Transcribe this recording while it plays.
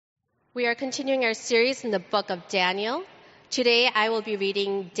We are continuing our series in the book of Daniel. Today I will be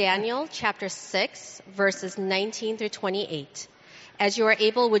reading Daniel chapter 6, verses 19 through 28. As you are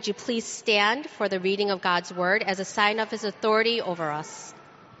able, would you please stand for the reading of God's word as a sign of his authority over us.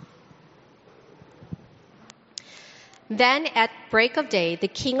 Then at break of day, the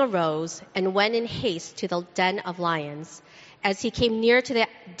king arose and went in haste to the den of lions. As he came near to the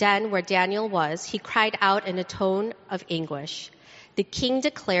den where Daniel was, he cried out in a tone of anguish. The king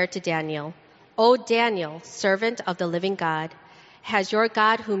declared to Daniel, "O Daniel, servant of the living God, has your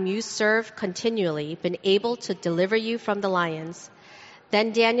God whom you serve continually been able to deliver you from the lions?"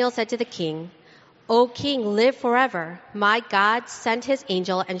 Then Daniel said to the king, "O king, live forever. My God sent his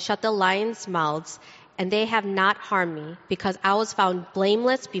angel and shut the lions' mouths, and they have not harmed me, because I was found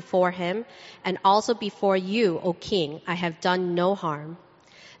blameless before him, and also before you, O king, I have done no harm."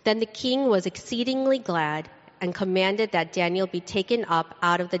 Then the king was exceedingly glad and commanded that Daniel be taken up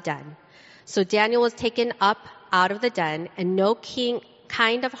out of the den. So Daniel was taken up out of the den, and no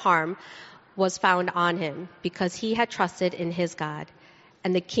kind of harm was found on him, because he had trusted in his God.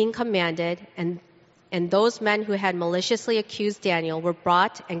 And the king commanded, and those men who had maliciously accused Daniel were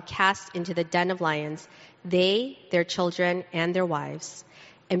brought and cast into the den of lions, they, their children, and their wives.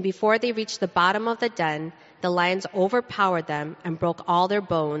 And before they reached the bottom of the den, the lions overpowered them and broke all their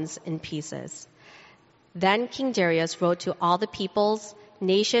bones in pieces. Then King Darius wrote to all the peoples,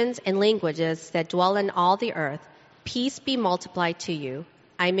 nations, and languages that dwell in all the earth, "Peace be multiplied to you.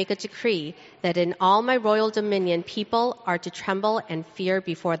 I make a decree that in all my royal dominion people are to tremble and fear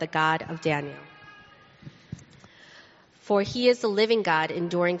before the God of Daniel. For he is the living God,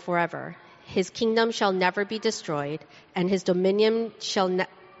 enduring forever. His kingdom shall never be destroyed, and his dominion shall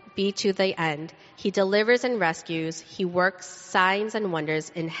be to the end. He delivers and rescues. He works signs and wonders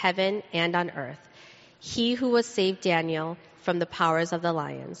in heaven and on earth. He who has saved Daniel from the powers of the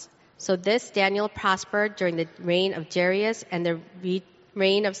lions." So this Daniel prospered during the reign of Darius and the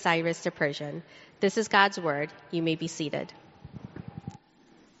reign of Cyrus the Persian. This is God's word. You may be seated.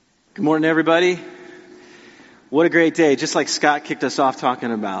 Good morning, everybody. What a great day. Just like Scott kicked us off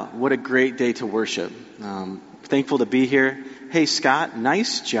talking about, what a great day to worship. Thankful to be here. Hey, Scott,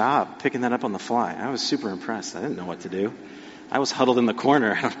 nice job picking that up on the fly. I was super impressed. I didn't know what to do. I was huddled in the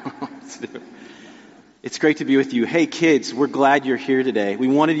corner. I don't know what to do. It's great to be with you. Hey, kids, we're glad you're here today. We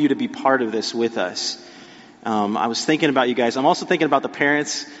wanted you to be part of this with us. I was thinking about you guys. I'm also thinking about the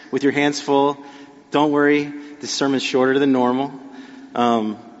parents with your hands full. Don't worry, this sermon's shorter than normal.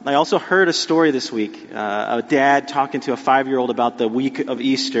 I also heard a story this week, a dad talking to a 5-year-old about the week of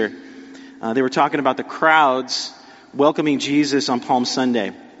Easter. They were talking about the crowds welcoming Jesus on Palm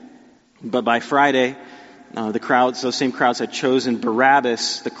Sunday. But by Friday, those same crowds had chosen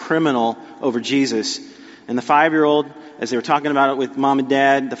Barabbas, the criminal, over Jesus. And the 5-year-old, as they were talking about it with mom and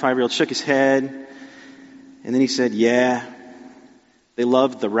dad, the 5-year-old shook his head. And then he said, "Yeah, they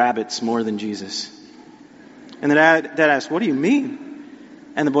loved the rabbits more than Jesus." And the dad asked, "What do you mean?"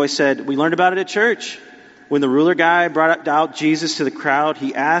 And the boy said, "We learned about it at church. When the ruler guy brought out Jesus to the crowd,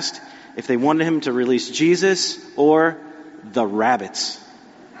 he asked if they wanted him to release Jesus or the rabbits.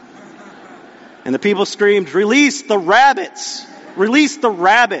 And the people screamed, 'Release the rabbits! Release the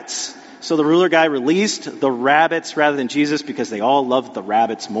rabbits!' So the ruler guy released the rabbits rather than Jesus because they all loved the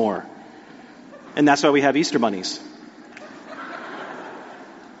rabbits more. And that's why we have Easter bunnies."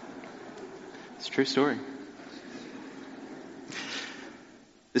 It's a true story.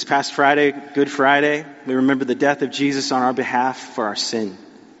 This past Friday, Good Friday, we remember the death of Jesus on our behalf for our sin.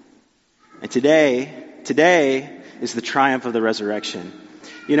 And today is the triumph of the resurrection.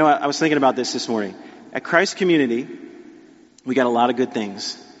 You know, I was thinking about this morning. At Christ Community, we got a lot of good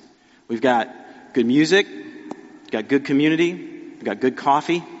things. We've got good music, we've got good community, we've got good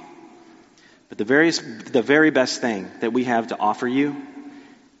coffee. But the very best thing that we have to offer you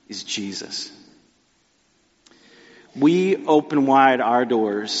is Jesus. We open wide our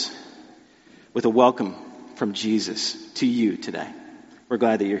doors with a welcome from Jesus to you today. We're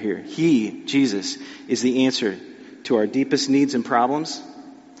glad that you're here. He, Jesus, is the answer to our deepest needs and problems.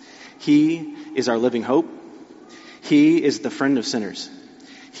 He is our living hope. He is the friend of sinners.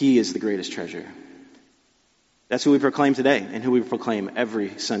 He is the greatest treasure. That's who we proclaim today and who we proclaim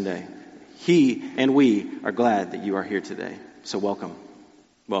every Sunday. He and we are glad that you are here today. So welcome.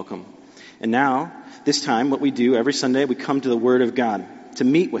 Welcome. And now, this time, what we do every Sunday, we come to the Word of God to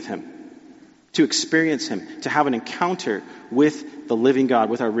meet with Him, to experience Him, to have an encounter with the living God,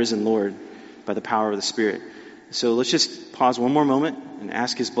 with our risen Lord, by the power of the Spirit. So let's just pause one more moment and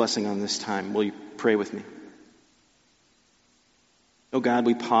ask His blessing on this time. Will you pray with me? Oh God,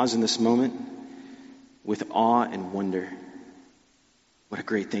 we pause in this moment with awe and wonder. What a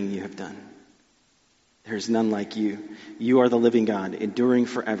great thing you have done. There is none like you. You are the living God, enduring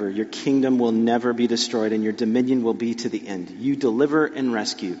forever. Your kingdom will never be destroyed, and your dominion will be to the end. You deliver and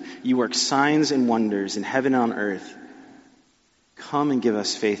rescue. You work signs and wonders in heaven and on earth. Come and give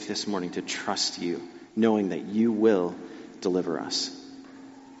us faith this morning to trust you, knowing that you will deliver us.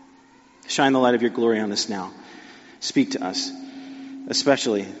 Shine the light of your glory on us now. Speak to us,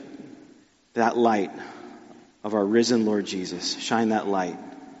 especially that light of our risen Lord Jesus. Shine that light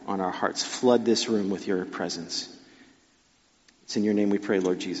on our hearts. Flood this room with your presence. It's in your name we pray,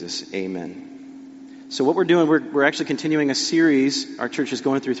 Lord Jesus. Amen. So what we're doing, we're actually continuing a series our church is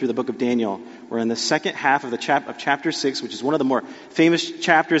going through the book of Daniel. We're in the second half of chapter 6, which is one of the more famous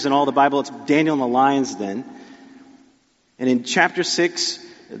chapters in all the Bible. It's Daniel and the lion's den. And in chapter 6,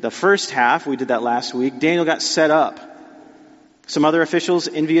 the first half, we did that last week, Daniel got set up. Some other officials,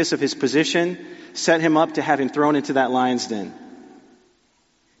 envious of his position, set him up to have him thrown into that lion's den.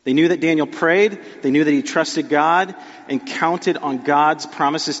 They knew that Daniel prayed, they knew that he trusted God and counted on God's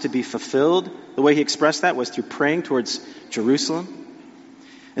promises to be fulfilled. The way he expressed that was through praying towards Jerusalem.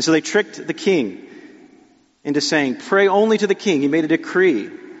 And so they tricked the king into saying, pray only to the king. He made a decree.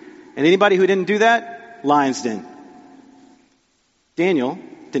 And anybody who didn't do that, lion's den. Daniel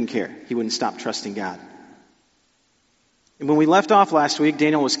didn't care. He wouldn't stop trusting God. And when we left off last week,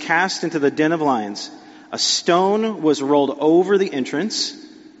 Daniel was cast into the den of lions. A stone was rolled over the entrance,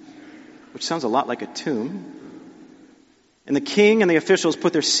 which sounds a lot like a tomb. And the king and the officials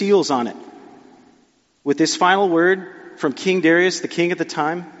put their seals on it. With this final word from King Darius, the king at the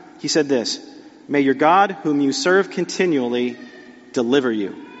time, he said this, may your God, whom you serve continually, deliver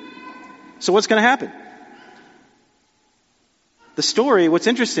you. So what's going to happen? The story, what's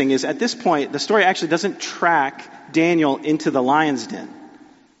interesting is at this point, the story actually doesn't track Daniel into the lion's den.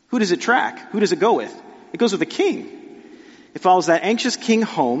 Who does it track? Who does it go with? It goes with the king. It follows that anxious king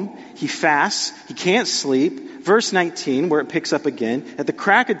home. He fasts. He can't sleep. Verse 19, where it picks up again. At the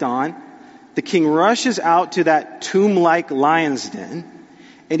crack of dawn, the king rushes out to that tomb-like lion's den,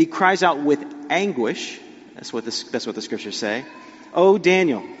 and he cries out with anguish. That's what the scriptures say. O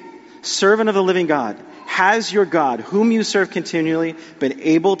Daniel, servant of the living God, has your God, whom you serve continually, been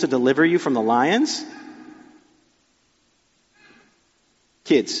able to deliver you from the lions?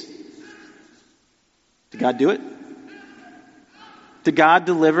 Kids, did God do it? Did God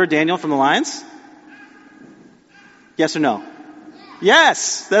deliver Daniel from the lions? Yes or no?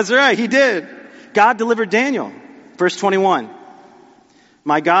 Yes, that's right, he did. God delivered Daniel. Verse 21.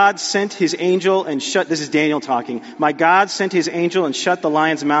 My God sent his angel and shut, this is Daniel talking, my God sent his angel and shut the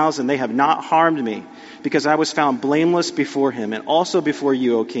lions' mouths, and they have not harmed me, because I was found blameless before him, and also before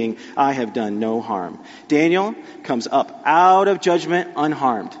you, O king, I have done no harm. Daniel comes up out of judgment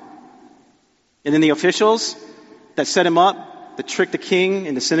unharmed. And then the officials that set him up, that tricked the king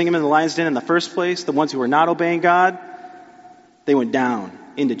into sending him in the lion's den in the first place, the ones who were not obeying God, they went down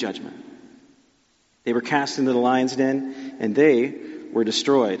into judgment. They were cast into the lion's den, and they were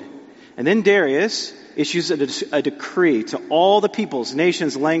destroyed. And then Darius issues a decree to all the peoples,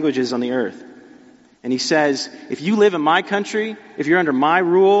 nations, languages on the earth. And he says, if you live in my country, if you're under my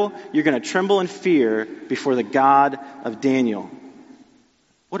rule, you're going to tremble in fear before the God of Daniel.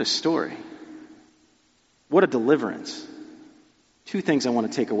 What a story. What a deliverance. Two things I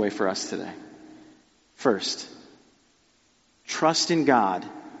want to take away for us today. First, trust in God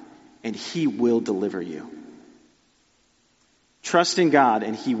and he will deliver you. Trust in God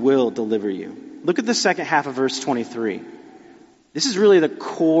and he will deliver you. Look at the second half of verse 23. This is really the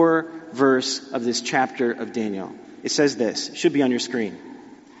core verse of this chapter of Daniel. It says this, it should be on your screen.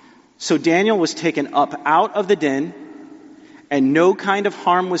 So Daniel was taken up out of the den, and no kind of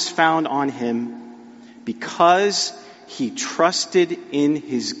harm was found on him, because he trusted in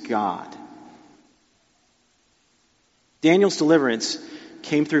his God. Daniel's deliverance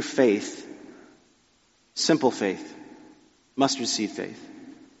came through faith, simple faith, mustard seed faith,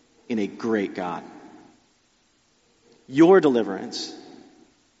 in a great God. Your deliverance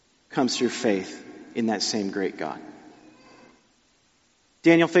comes through faith in that same great God.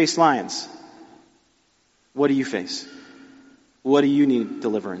 Daniel faced lions. What do you face? What do you need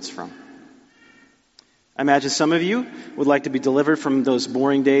deliverance from? I imagine some of you would like to be delivered from those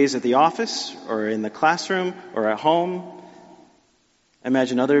boring days at the office or in the classroom or at home. I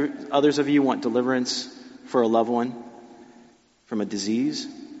imagine others of you want deliverance for a loved one from a disease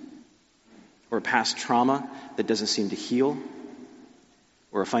or a past trauma that doesn't seem to heal,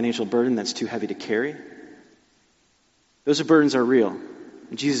 or a financial burden that's too heavy to carry. Those burdens are real,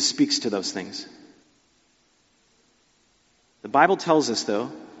 and Jesus speaks to those things. The Bible tells us,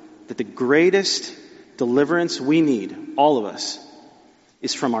 though, that the greatest deliverance we need, all of us,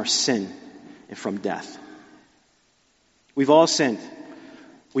 is from our sin and from death. We've all sinned.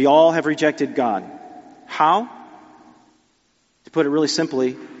 We all have rejected God. How? To put it really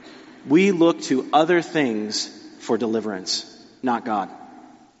simply, we look to other things for deliverance, not God.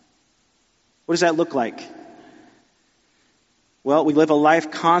 What does that look like? Well, we live a life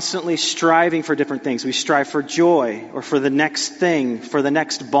constantly striving for different things. We strive for joy or for the next thing, for the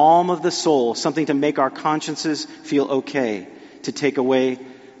next balm of the soul, something to make our consciences feel okay, to take away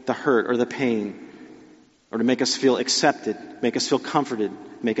the hurt or the pain, or to make us feel accepted, make us feel comforted,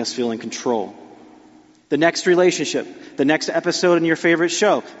 make us feel in control. The next relationship, the next episode in your favorite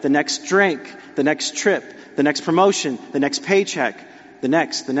show, the next drink, the next trip, the next promotion, the next paycheck, the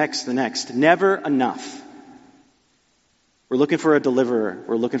next. Never enough. We're looking for a deliverer.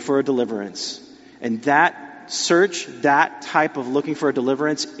 We're looking for a deliverance. And that search, that type of looking for a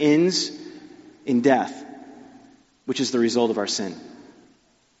deliverance ends in death, which is the result of our sin.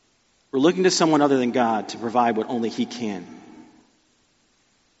 We're looking to someone other than God to provide what only He can.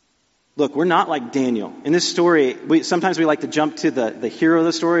 Look, we're not like Daniel. In this story, sometimes we like to jump to the hero of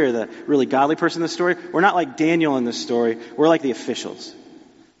the story or the really godly person in the story. We're not like Daniel in this story. We're like the officials,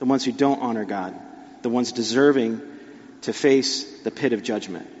 the ones who don't honor God, the ones deserving to face the pit of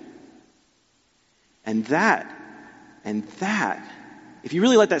judgment. And that, if you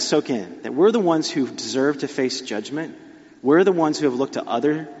really let that soak in, that we're the ones who deserve to face judgment, we're the ones who have looked to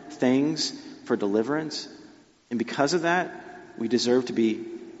other things for deliverance, and because of that, we deserve to be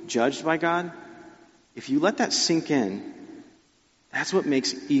judged by God. If you let that sink in, that's what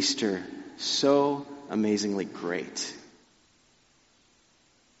makes Easter so amazingly great.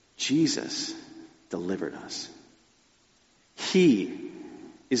 Jesus delivered us. He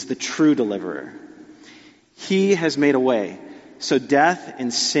is the true deliverer. He has made a way so death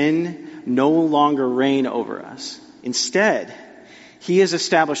and sin no longer reign over us. Instead, He has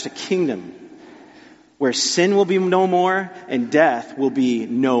established a kingdom where sin will be no more and death will be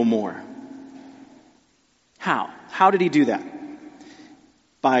no more. How? How did He do that?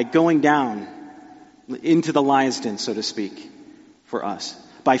 By going down into the lion's den, so to speak, for us.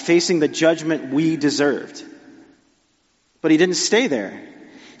 By facing the judgment we deserved. But He didn't stay there.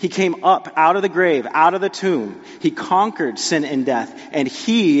 He came up out of the grave, out of the tomb. He conquered sin and death, and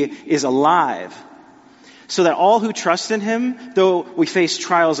He is alive. So that all who trust in Him, though we face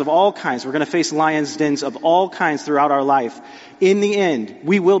trials of all kinds, we're going to face lions' dens of all kinds throughout our life, in the end,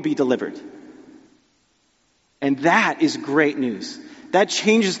 we will be delivered. And that is great news. That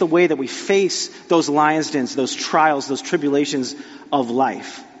changes the way that we face those lions' dens, those trials, those tribulations of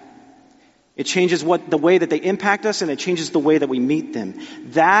life. It changes the way that they impact us, and it changes the way that we meet them.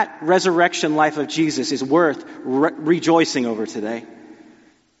 That resurrection life of Jesus is worth rejoicing over today.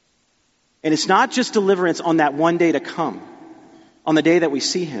 And it's not just deliverance on that one day to come, on the day that we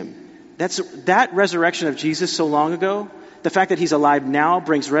see Him. That resurrection of Jesus so long ago, the fact that He's alive now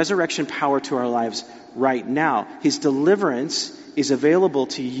brings resurrection power to our lives right now. His deliverance is available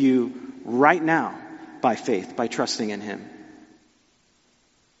to you right now by faith, by trusting in Him.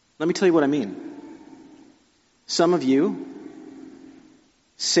 Let me tell you what I mean. Some of you,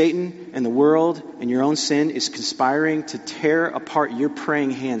 Satan and the world and your own sin is conspiring to tear apart your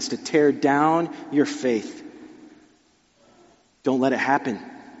praying hands, to tear down your faith. Don't let it happen.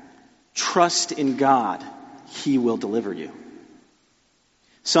 Trust in God. He will deliver you.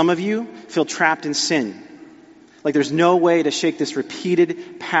 Some of you feel trapped in sin. Like there's no way to shake this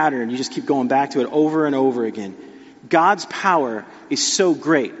repeated pattern. You just keep going back to it over and over again. God's power is so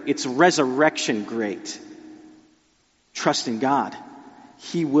great. It's resurrection great. Trust in God.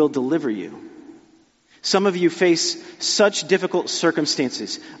 He will deliver you. Some of you face such difficult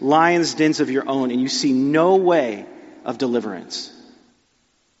circumstances, lions' dens of your own, and you see no way of deliverance.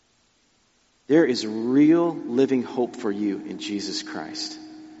 There is real living hope for you in Jesus Christ.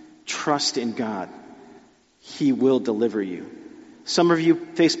 Trust in God. He will deliver you. Some of you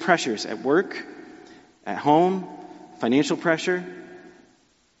face pressures at work, at home, financial pressure.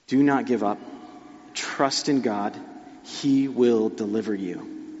 Do not give up. Trust in God. He will deliver you.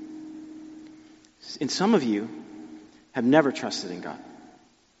 And some of you have never trusted in God.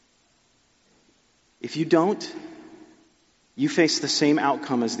 If you don't, you face the same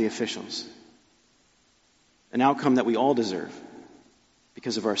outcome as the officials. An outcome that we all deserve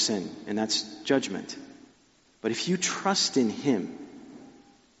because of our sin, and that's judgment. But if you trust in Him,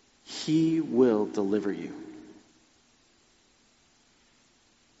 He will deliver you.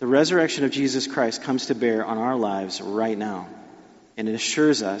 The resurrection of Jesus Christ comes to bear on our lives right now, and it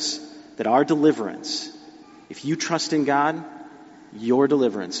assures us that our deliverance, if you trust in God, your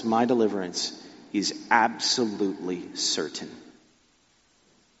deliverance, my deliverance, is absolutely certain.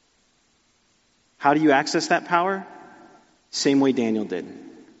 How do you access that power? Same way Daniel did.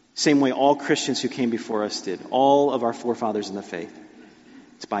 Same way all Christians who came before us did. All of our forefathers in the faith.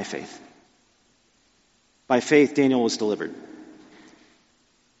 It's by faith. By faith, Daniel was delivered.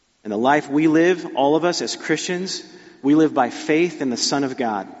 And the life we live, all of us as Christians, we live by faith in the Son of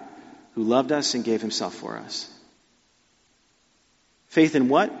God who loved us and gave himself for us. Faith in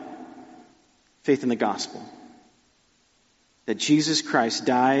what? Faith in the gospel. That Jesus Christ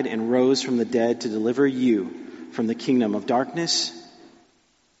died and rose from the dead to deliver you from the kingdom of darkness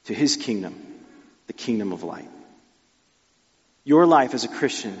to his kingdom, the kingdom of light. Your life as a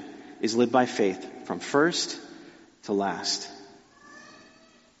Christian is lived by faith from first to last.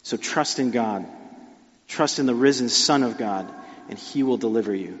 So trust in God. Trust in the risen Son of God, and he will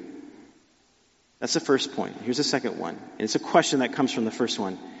deliver you. That's the first point. Here's the second one. And it's a question that comes from the first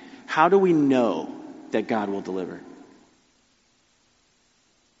one. How do we know that God will deliver?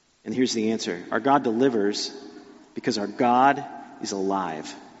 And here's the answer. Our God delivers because our God is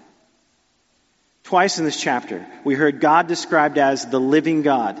alive. Twice in this chapter, we heard God described as the living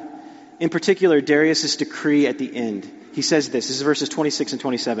God. In particular, Darius' decree at the end. He says this is verses 26 and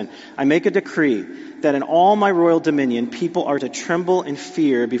 27. I make a decree that in all my royal dominion, people are to tremble and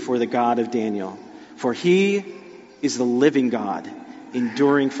fear before the God of Daniel. For he is the living God,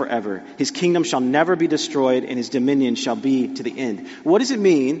 enduring forever. His kingdom shall never be destroyed, and his dominion shall be to the end. What does it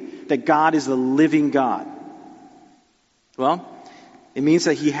mean that God is the living God? Well, it means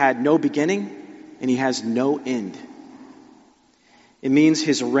that he had no beginning and he has no end. It means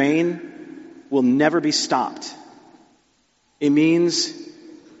his reign will never be stopped. It means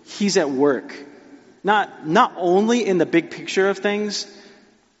he's at work, not only in the big picture of things,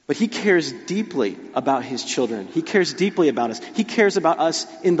 but he cares deeply about his children. He cares deeply about us. He cares about us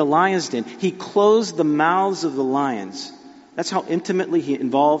in the lion's den. He closed the mouths of the lions. That's how intimately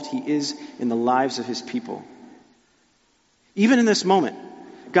involved he is in the lives of his people. Even in this moment,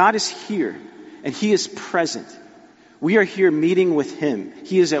 God is here and he is present. We are here meeting with him.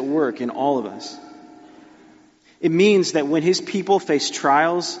 He is at work in all of us. It means that when his people face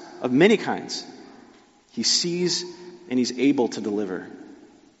trials of many kinds, he sees and he's able to deliver.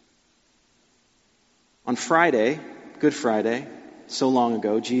 On Friday, Good Friday, so long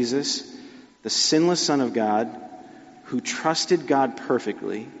ago, Jesus, the sinless Son of God, who trusted God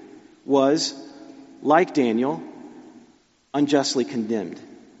perfectly, was, like Daniel, unjustly condemned.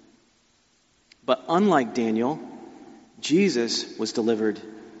 But unlike Daniel, Jesus was delivered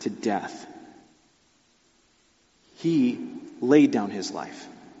to death. He laid down his life,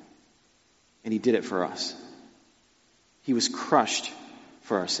 and he did it for us. He was crushed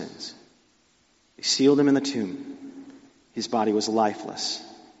for our sins. They sealed him in the tomb. His body was lifeless.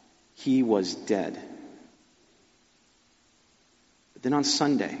 He was dead. But then on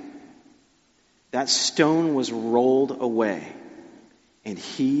Sunday, that stone was rolled away, and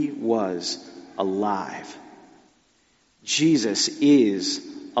he was alive. Jesus is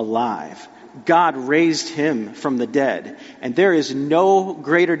alive. God raised him from the dead. And there is no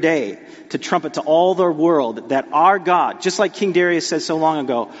greater day to trumpet to all the world that our God, just like King Darius said so long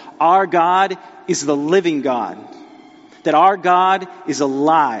ago, our God is the living God. That our God is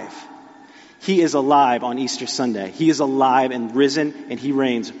alive. He is alive on Easter Sunday. He is alive and risen, and he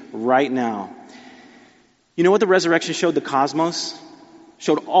reigns right now. You know what the resurrection showed the cosmos?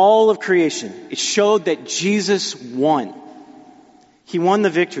 Showed all of creation. It showed that Jesus won. He won the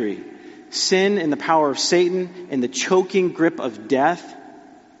victory. Sin and the power of Satan and the choking grip of death,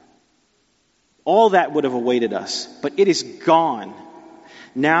 all that would have awaited us, but it is gone.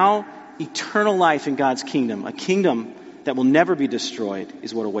 Now, eternal life in God's kingdom, a kingdom that will never be destroyed,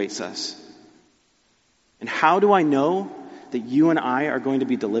 is what awaits us. And how do I know that you and I are going to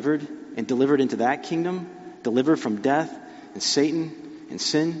be delivered and delivered into that kingdom, delivered from death and Satan and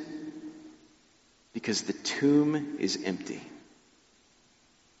sin? Because the tomb is empty.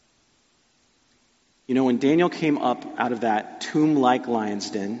 You know, when Daniel came up out of that tomb-like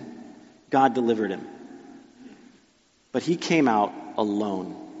lion's den, God delivered him. But he came out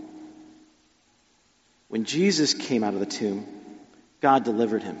alone. When Jesus came out of the tomb, God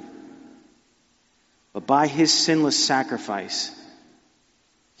delivered him. But by his sinless sacrifice,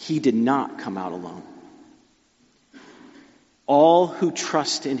 he did not come out alone. All who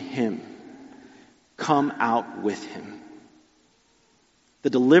trust in him come out with him. The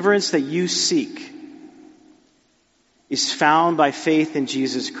deliverance that you seek is found by faith in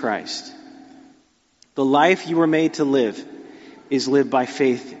Jesus Christ. The life you were made to live is lived by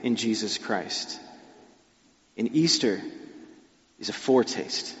faith in Jesus Christ. And Easter is a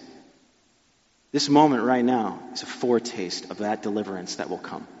foretaste. This moment right now is a foretaste of that deliverance that will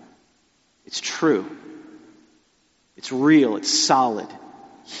come. It's true. It's real. It's solid.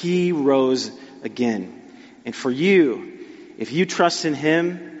 He rose again. And for you, if you trust in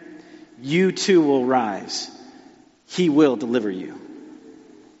him, you too will rise. He will deliver you.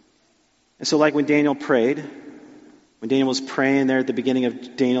 And so like when Daniel prayed, when Daniel was praying there at the beginning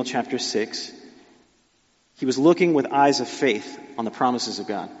of Daniel chapter 6, he was looking with eyes of faith on the promises of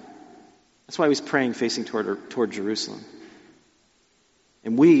God. That's why he was praying facing toward Jerusalem.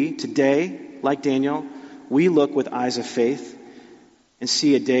 And we, today, like Daniel, we look with eyes of faith and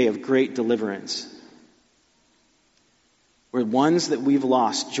see a day of great deliverance, where ones that we've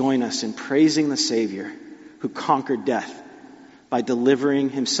lost join us in praising the Savior who conquered death by delivering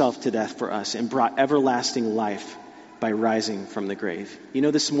himself to death for us and brought everlasting life by rising from the grave. You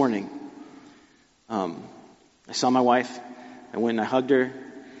know, this morning, I saw my wife. I went and I hugged her,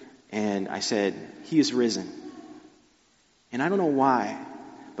 and I said, he is risen. And I don't know why,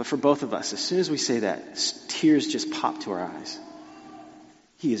 but for both of us, as soon as we say that, tears just pop to our eyes.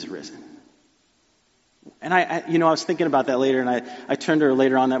 He is risen. And I was thinking about that later, and I turned to her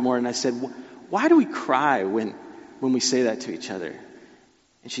later on that morning, and I said, why do we cry when we say that to each other?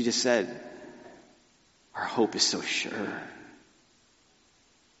 And she just said, our hope is so sure.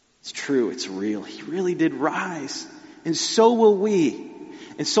 It's true, it's real. He really did rise. And so will we.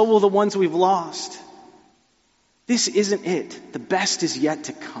 And so will the ones we've lost. This isn't it. The best is yet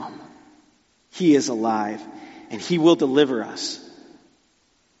to come. He is alive, and he will deliver us.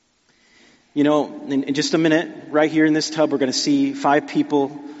 You know, in just a minute, right here in this tub, we're going to see 5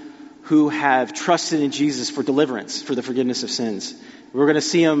 people who have trusted in Jesus for deliverance, for the forgiveness of sins. We're going to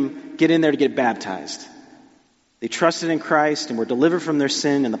see them get in there to get baptized. They trusted in Christ and were delivered from their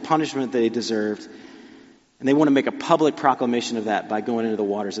sin and the punishment they deserved. And they want to make a public proclamation of that by going into the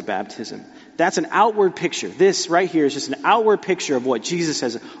waters of baptism. That's an outward picture. This right here is just an outward picture of what Jesus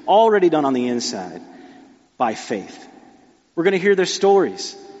has already done on the inside by faith. We're going to hear their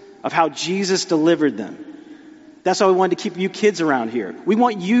stories of how Jesus delivered them. That's why we wanted to keep you kids around here. We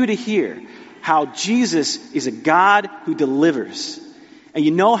want you to hear how Jesus is a God who delivers. And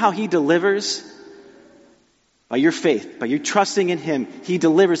you know how he delivers? By your faith, by your trusting in him. He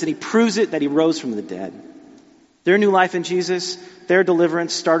delivers, and he proves it that he rose from the dead. Their new life in Jesus, their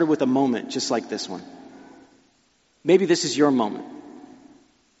deliverance started with a moment just like this one. Maybe this is your moment.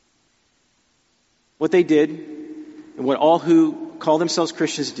 What they did, and what all who call themselves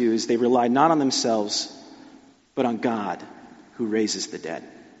Christians do, is they relied not on themselves, but on God who raises the dead.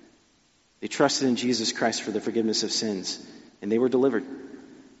 They trusted in Jesus Christ for the forgiveness of sins, and they were delivered.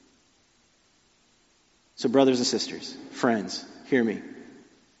 So brothers and sisters, friends, hear me.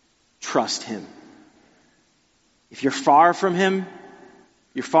 Trust him. If you're far from him,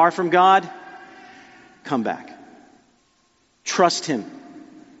 you're far from God, come back. Trust him.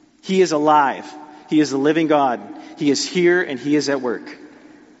 He is alive. He is the living God. He is here and he is at work.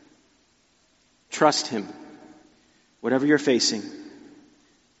 Trust him. Whatever you're facing,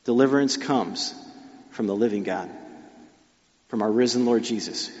 deliverance comes from the living God, from our risen Lord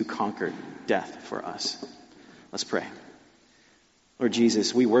Jesus, who conquered death for us. Let's pray. Lord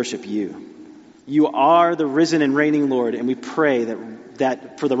Jesus, we worship you. You are the risen and reigning Lord, and we pray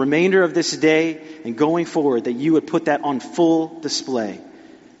that for the remainder of this day and going forward, that you would put that on full display.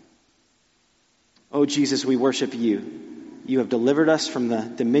 Oh Jesus, we worship you. You have delivered us from the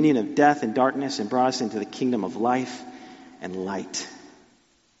dominion of death and darkness and brought us into the kingdom of life and light.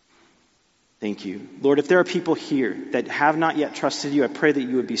 Thank you. Lord, if there are people here that have not yet trusted you, I pray that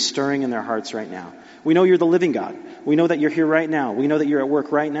you would be stirring in their hearts right now. We know you're the living God. We know that you're here right now. We know that you're at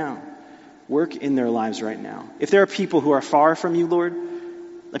work right now. Work in their lives right now. If there are people who are far from you, Lord,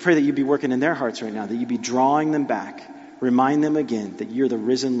 I pray that you'd be working in their hearts right now, that you'd be drawing them back. Remind them again that you're the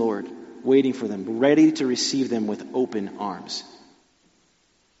risen Lord, waiting for them, ready to receive them with open arms.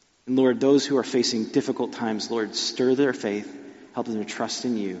 And Lord, those who are facing difficult times, Lord, stir their faith, help them to trust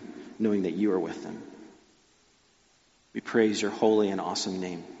in you, knowing that you are with them. We praise your holy and awesome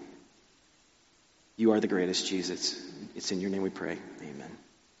name. You are the greatest, Jesus. It's in your name we pray. Amen.